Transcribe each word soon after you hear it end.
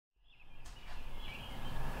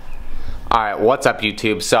Alright, what's up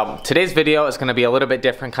YouTube? So today's video is going to be a little bit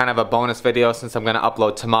different, kind of a bonus video since I'm going to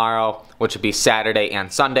upload tomorrow, which would be Saturday and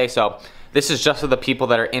Sunday. So this is just for the people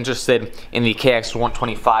that are interested in the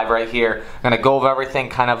KX125 right here. I'm going to go over everything,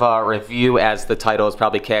 kind of a review, as the title is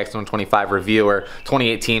probably KX125 review or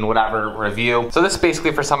 2018 whatever review. So this is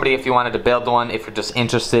basically for somebody if you wanted to build one, if you're just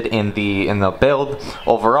interested in the build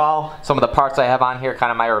overall. Some of the parts I have on here, kind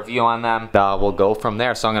of my review on them. We'll go from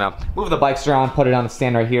there. So I'm going to move the bikes around, put it on the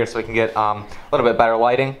stand right here so we can get a little bit better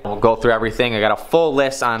lighting. We'll go through everything. I got a full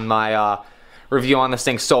list on my review on this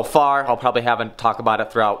thing so far. I'll probably have and talk about it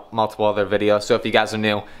throughout multiple other videos. So if you guys are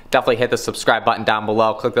new, definitely hit the subscribe button down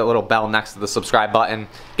below. Click that little bell next to the subscribe button.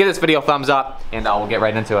 Give this video a thumbs up, and we'll get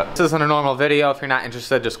right into it. This isn't a normal video. If you're not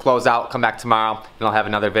interested, just close out, come back tomorrow, and I'll have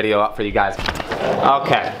another video up for you guys.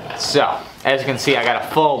 Okay, so as you can see, I got a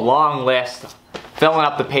full long list, filling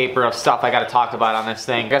up the paper of stuff I got to talk about on this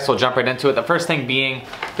thing. I guess we'll jump right into it. The first thing being,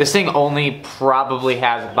 this thing only probably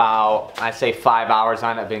has about, I'd say 5 hours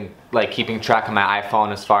on it. I've been like keeping track on my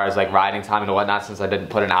iPhone as far as like riding time and whatnot since I didn't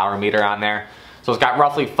put an hour meter on there. So it's got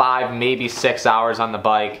roughly 5, maybe 6 hours on the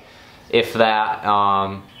bike, if that.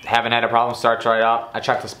 Haven't had a problem, starts right up. I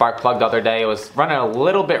checked the spark plug the other day. It was running a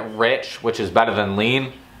little bit rich, which is better than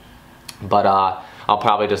lean, but I'll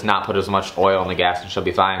probably just not put as much oil in the gas and she'll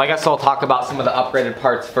be fine. I guess I'll talk about some of the upgraded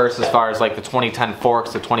parts first, as far as like the 2010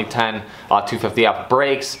 forks, the 2010 250F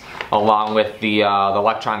brakes, along with the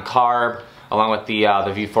Lectron carb, along with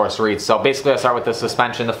the V-Force reeds. So basically I start with the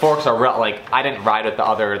suspension. The forks are real, like I didn't ride with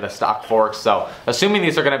the stock forks, so assuming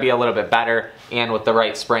these are gonna be a little bit better and with the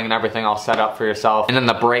right spring and everything all set up for yourself. And then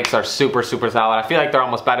the brakes are super solid. I feel like they're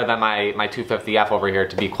almost better than my 250F over here,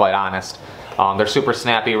 to be quite honest. They're super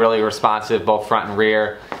snappy, really responsive, both front and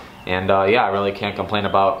rear. And yeah, I really can't complain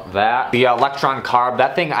about that. The Lectron carb,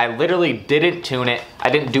 that thing, I literally didn't tune it.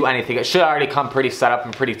 I didn't do anything. It should already come pretty set up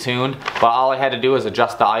and pretty tuned, but all I had to do was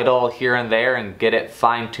adjust the idle here and there and get it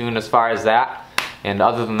fine-tuned as far as that. And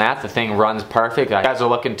other than that, the thing runs perfect. You guys are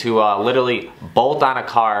looking to literally bolt on a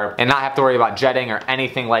carb and not have to worry about jetting or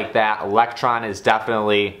anything like that. Lectron is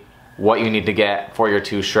definitely what you need to get for your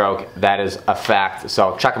two-stroke. That is a fact.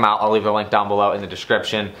 So check them out. I'll leave the link down below in the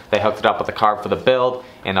description. They hooked it up with the carb for the build,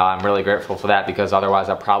 and I'm really grateful for that, because otherwise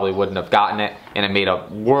I probably wouldn't have gotten it, and it made a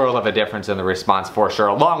world of a difference in the response for sure.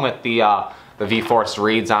 Along with the V-Force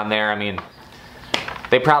reeds on there, I mean,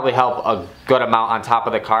 they probably help a good amount on top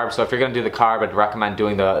of the carb. So if you're gonna do the carb, I'd recommend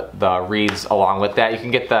doing the reeds along with that. You can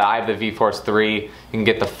get I have the V-Force 3, you can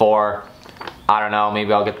get the 4. I don't know,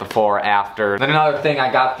 maybe I'll get the 4 after. Then another thing, I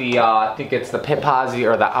got the, I think it's the Pit Posse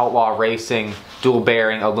or the Outlaw Racing dual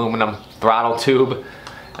bearing aluminum throttle tube.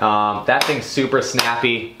 That thing's super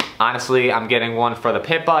snappy. Honestly, I'm getting one for the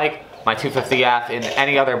pit bike, my 250F, and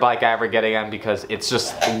any other bike I ever get again, because it's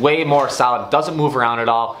just way more solid. It doesn't move around at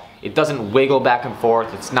all. It doesn't wiggle back and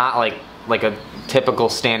forth. It's not like a typical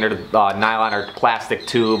standard nylon or plastic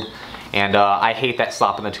tube. And I hate that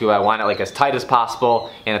slop in the tube. I want it like as tight as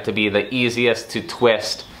possible and it to be the easiest to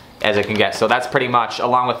twist as it can get. So that's pretty much,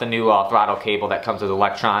 along with the new throttle cable that comes with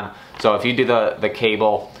Lectron. So if you do the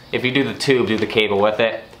cable, if you do the tube, do the cable with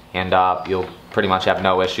it, and you'll pretty much have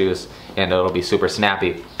no issues, and it'll be super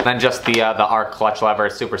snappy. Then just the arc clutch lever,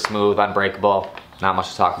 super smooth, unbreakable. Not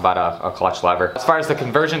much to talk about a clutch lever. As far as the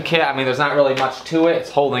conversion kit, I mean, there's not really much to it. It's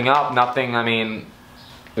holding up, nothing, I mean,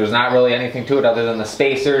 there's not really anything to it other than the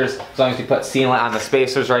spacers. As long as you put sealant on the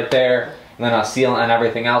spacers right there, and then sealant on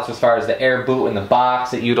everything else. As far as the air boot in the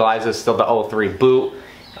box, it utilizes still the 03 boot.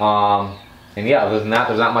 And yeah, other than that,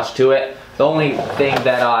 there's not much to it. The only thing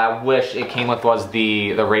that I wish it came with was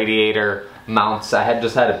the radiator mounts. I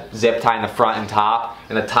just had a zip tie in the front and top,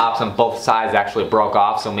 and the tops on both sides actually broke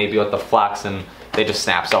off, so maybe with the flex and they just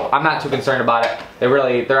snap. So I'm not too concerned about it.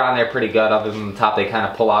 They're on there pretty good, other than the top they kind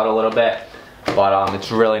of pull out a little bit. But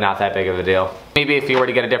it's really not that big of a deal. Maybe if you were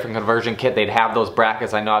to get a different conversion kit, they'd have those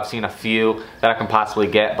brackets. I know I've seen a few that I can possibly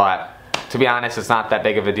get, but to be honest, it's not that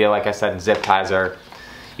big of a deal. Like I said, zip ties are,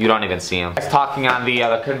 you don't even see them. Talking on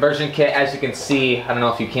the conversion kit, as you can see, I don't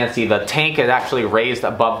know if you can see, the tank is actually raised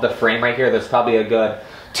above the frame right here. There's probably a good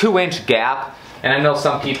 2-inch gap. And I know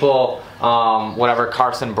some people, whatever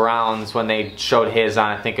Carson Brown's, when they showed his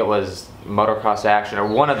on, I think it was Motocross Action, or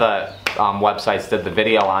one of the websites did the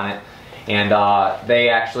video on it. And they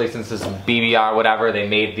actually, since this is BBR whatever, they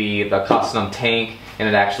made the custom tank, and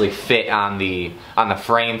it actually fit on the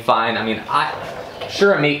frame fine. I mean,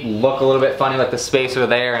 sure, it may look a little bit funny, like the spacer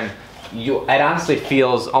there, and it honestly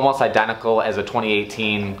feels almost identical as a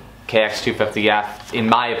 2018 KX250F, in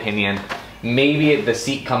my opinion. Maybe the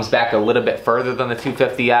seat comes back a little bit further than the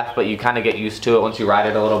 250F, but you kind of get used to it once you ride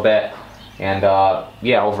it a little bit. And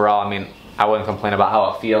yeah, overall, I mean, I wouldn't complain about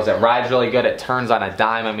how it feels. It rides really good. It turns on a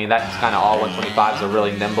dime. I mean, that's kind of all 125s are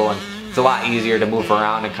really nimble, and it's a lot easier to move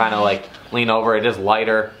around and kind of like lean over. It is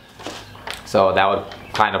lighter, so that would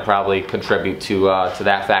kind of probably contribute to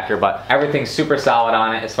that factor. But everything's super solid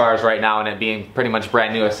on it as far as right now, and it being pretty much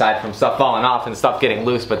brand new aside from stuff falling off and stuff getting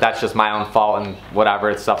loose, but that's just my own fault and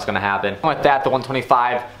whatever, stuff's gonna happen. With that, the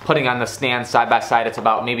 125, putting on the stand side by side, it's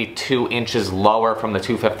about maybe 2 inches lower from the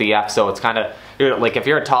 250F, so it's kind of, like if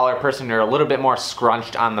you're a taller person, you're a little bit more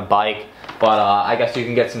scrunched on the bike, but I guess you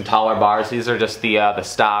can get some taller bars. These are just the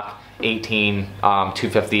stock 18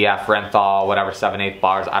 250F Renthal, whatever 7/8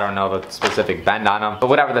 bars. I don't know the specific bend on them, but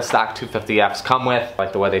whatever the stock 250Fs come with, I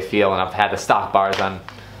like the way they feel, and I've had the stock bars on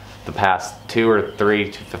the past 2 or 3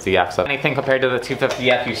 250Fs. So anything compared to the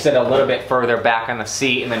 250F, you sit a little bit further back on the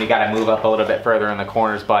seat, and then you got to move up a little bit further in the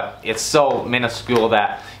corners, but it's so minuscule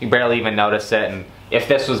that you barely even notice it. And if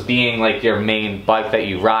this was being like your main bike that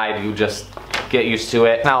you ride, you just get used to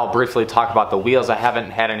it. Now I'll briefly talk about the wheels. I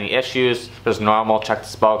haven't had any issues. Just normal, check the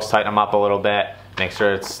spokes, tighten them up a little bit, make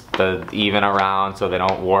sure it's even around so they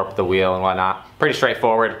don't warp the wheel and whatnot. Pretty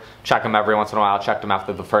straightforward. Check them every once in a while. Checked them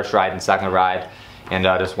after the first ride and second ride, and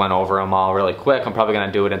just went over them all really quick. I'm probably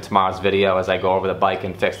gonna do it in tomorrow's video as I go over the bike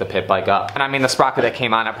and fix the pit bike up. And I mean, the sprocket that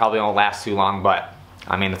came on it probably won't last too long, but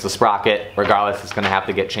I mean, it's a sprocket. Regardless, it's gonna have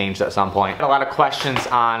to get changed at some point. A lot of questions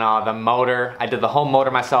on the motor. I did the whole motor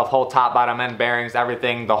myself, whole top, bottom end, bearings,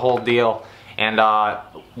 everything, the whole deal. And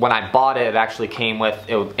when I bought it, it actually came with,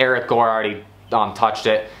 Eric Gore already touched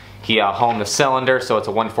it. He honed the cylinder, so it's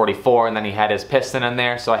a 144, and then he had his piston in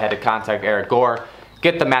there, so I had to contact Eric Gore,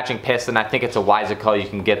 get the matching piston. I think it's a Wiseco you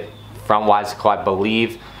can get from Wiseco, I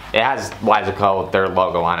believe. It has Wiseco, their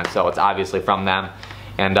logo on it, so it's obviously from them.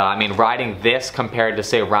 And I mean, riding this compared to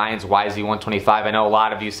say Ryan's YZ125, I know a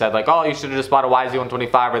lot of you said like, oh, you should have just bought a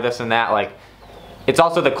YZ125 or this and that. Like, it's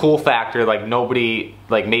also the cool factor, like nobody,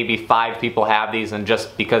 like maybe 5 people have these, and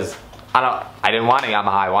just because I didn't want a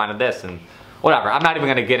Yamaha, I wanted this, and whatever. I'm not even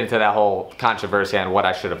gonna get into that whole controversy on what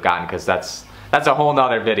I should have gotten, because that's a whole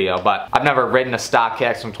nother video. But I've never ridden a stock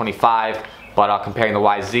KX125. But comparing the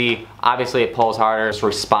YZ, obviously it pulls harder. It's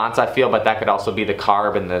response, I feel, but that could also be the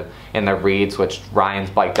carb and the reeds, which Ryan's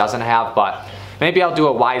bike doesn't have. But maybe I'll do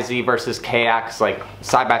a YZ versus KX, like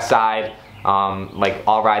side by side. Like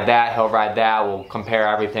I'll ride that, he'll ride that. We'll compare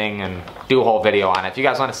everything and do a whole video on it. If you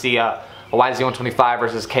guys want to see a YZ125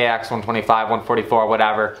 versus KX125, 144,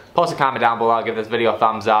 whatever, post a comment down below. Give this video a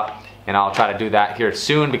thumbs up, and I'll try to do that here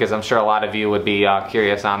soon, because I'm sure a lot of you would be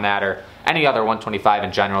curious on that, or any other 125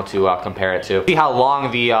 in general to compare it to. See how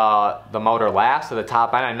long the motor lasts at the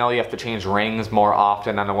top end. I know you have to change rings more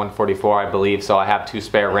often on the 144, I believe, so I have 2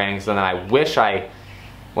 spare rings. And then I wish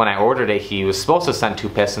when I ordered it, he was supposed to send 2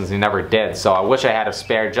 pistons, and he never did. So I wish I had a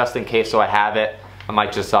spare just in case, so I have it. I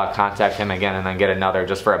might just contact him again and then get another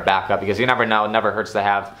just for a backup, because you never know. It never hurts to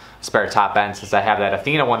have a spare top end, since I have that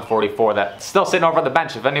Athena 144 that's still sitting over the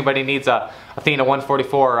bench. If anybody needs a Athena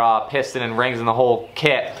 144 piston and rings and the whole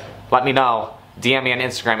kit, let me know. DM me on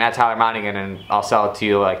Instagram at Tyler Monagan, and I'll sell it to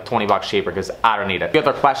you like 20 bucks cheaper, because I don't need it. The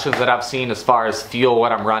other questions that I've seen as far as fuel,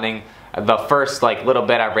 what I'm running, the first like little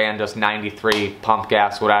bit I ran just 93 pump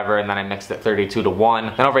gas, whatever, and then I mixed it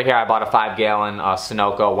 32:1. Then over here I bought a 5-gallon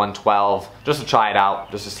Sunoco 112 just to try it out,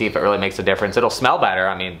 just to see if it really makes a difference. It'll smell better,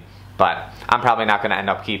 I mean, but I'm probably not gonna end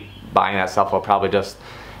up keep buying that stuff. I'll probably just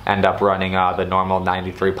end up running the normal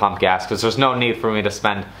 93 pump gas, because there's no need for me to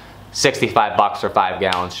spend 65 bucks for 5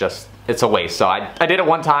 gallons. Just, it's a waste. So I did it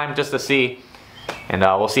one time just to see, and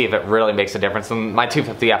we'll see if it really makes a difference. And my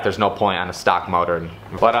 250F, there's no point on a stock motor.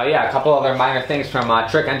 But yeah, a couple other minor things from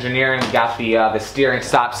Trick Engineering. Got the steering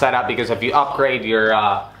stop set up, because if you upgrade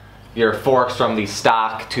your forks from the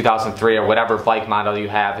stock 2003 or whatever bike model you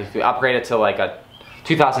have, if you upgrade it to like a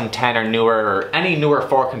 2010 or newer, or any newer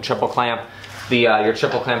fork and triple clamp, your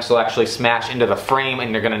triple clamps will actually smash into the frame,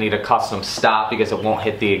 and you're going to need a custom stop because it won't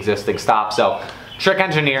hit the existing stop. So Trick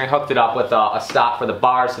Engineering hooked it up with a stop for the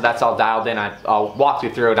bars, so that's all dialed in. I'll walk you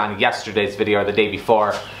through it on yesterday's video, or the day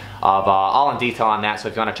before, of all in detail on that. So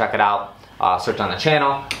if you want to check it out, search on the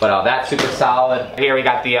channel. But that's super solid. Here we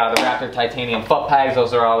got the Raptor Titanium foot pegs.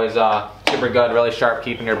 Those are always super good, really sharp,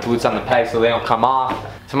 keeping your boots on the pegs so they don't come off.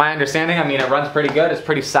 To my understanding, I mean, it runs pretty good. It's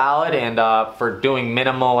pretty solid, and for doing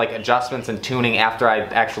minimal like adjustments and tuning after I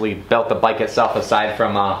actually built the bike itself, aside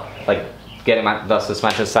from like getting the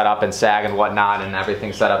suspension set up and sag and whatnot, and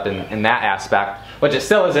everything set up in that aspect, which it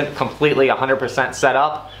still isn't completely 100% set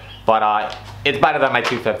up, but it's better than my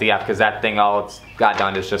 250F, because that thing, all it's got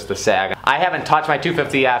done is just the sag. I haven't touched my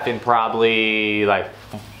 250F in probably like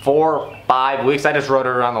 4 or 5 weeks. I just rode it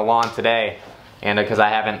around the lawn today. and because I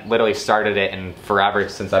haven't literally started it in forever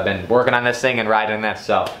since I've been working on this thing and riding this,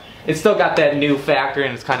 so it's still got that new factor,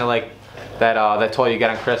 and it's kind of like that toy you get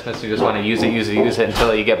on Christmas. You just want to use it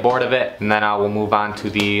until you get bored of it, and then we'll move on to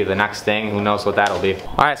the next thing. Who knows what that'll be.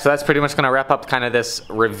 Alright, so that's pretty much going to wrap up kind of this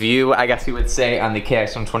review, I guess you would say, on the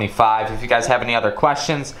KX125. If you guys have any other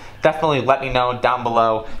questions, definitely let me know down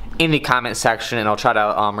below in the comment section, and I'll try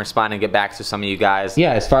to respond and get back to some of you guys.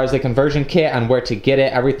 Yeah, as far as the conversion kit and where to get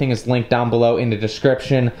it, everything is linked down below in the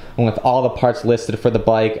description, and with all the parts listed for the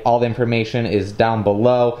bike. All the information is down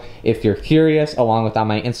below if you're curious, along with on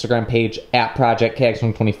my Instagram page at Project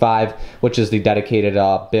KX125, which is the dedicated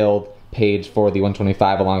build page for the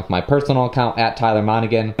 125, along with my personal account at Tyler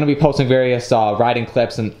Monagan. I'm going to be posting various riding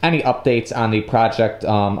clips and any updates on the project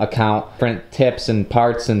account, different tips and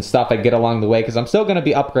parts and stuff I get along the way, because I'm still going to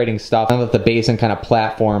be upgrading stuff now that the base and kind of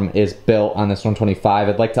platform is built on this 125.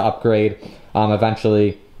 I'd like to upgrade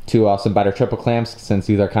eventually to some better triple clamps, since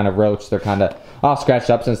these are kind of roached. They're kind of all scratched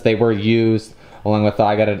up since they were used, along with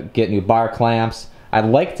I got to get new bar clamps. I'd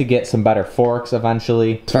like to get some better forks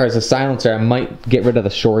eventually. As far as the silencer, I might get rid of the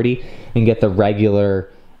Shorty and get the regular,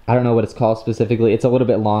 I don't know what it's called specifically. It's a little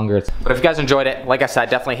bit longer. But if you guys enjoyed it, like I said,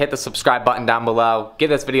 definitely hit the subscribe button down below. Give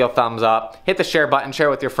this video a thumbs up. Hit the share button, share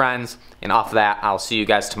with your friends. And off of that, I'll see you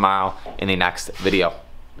guys tomorrow in the next video.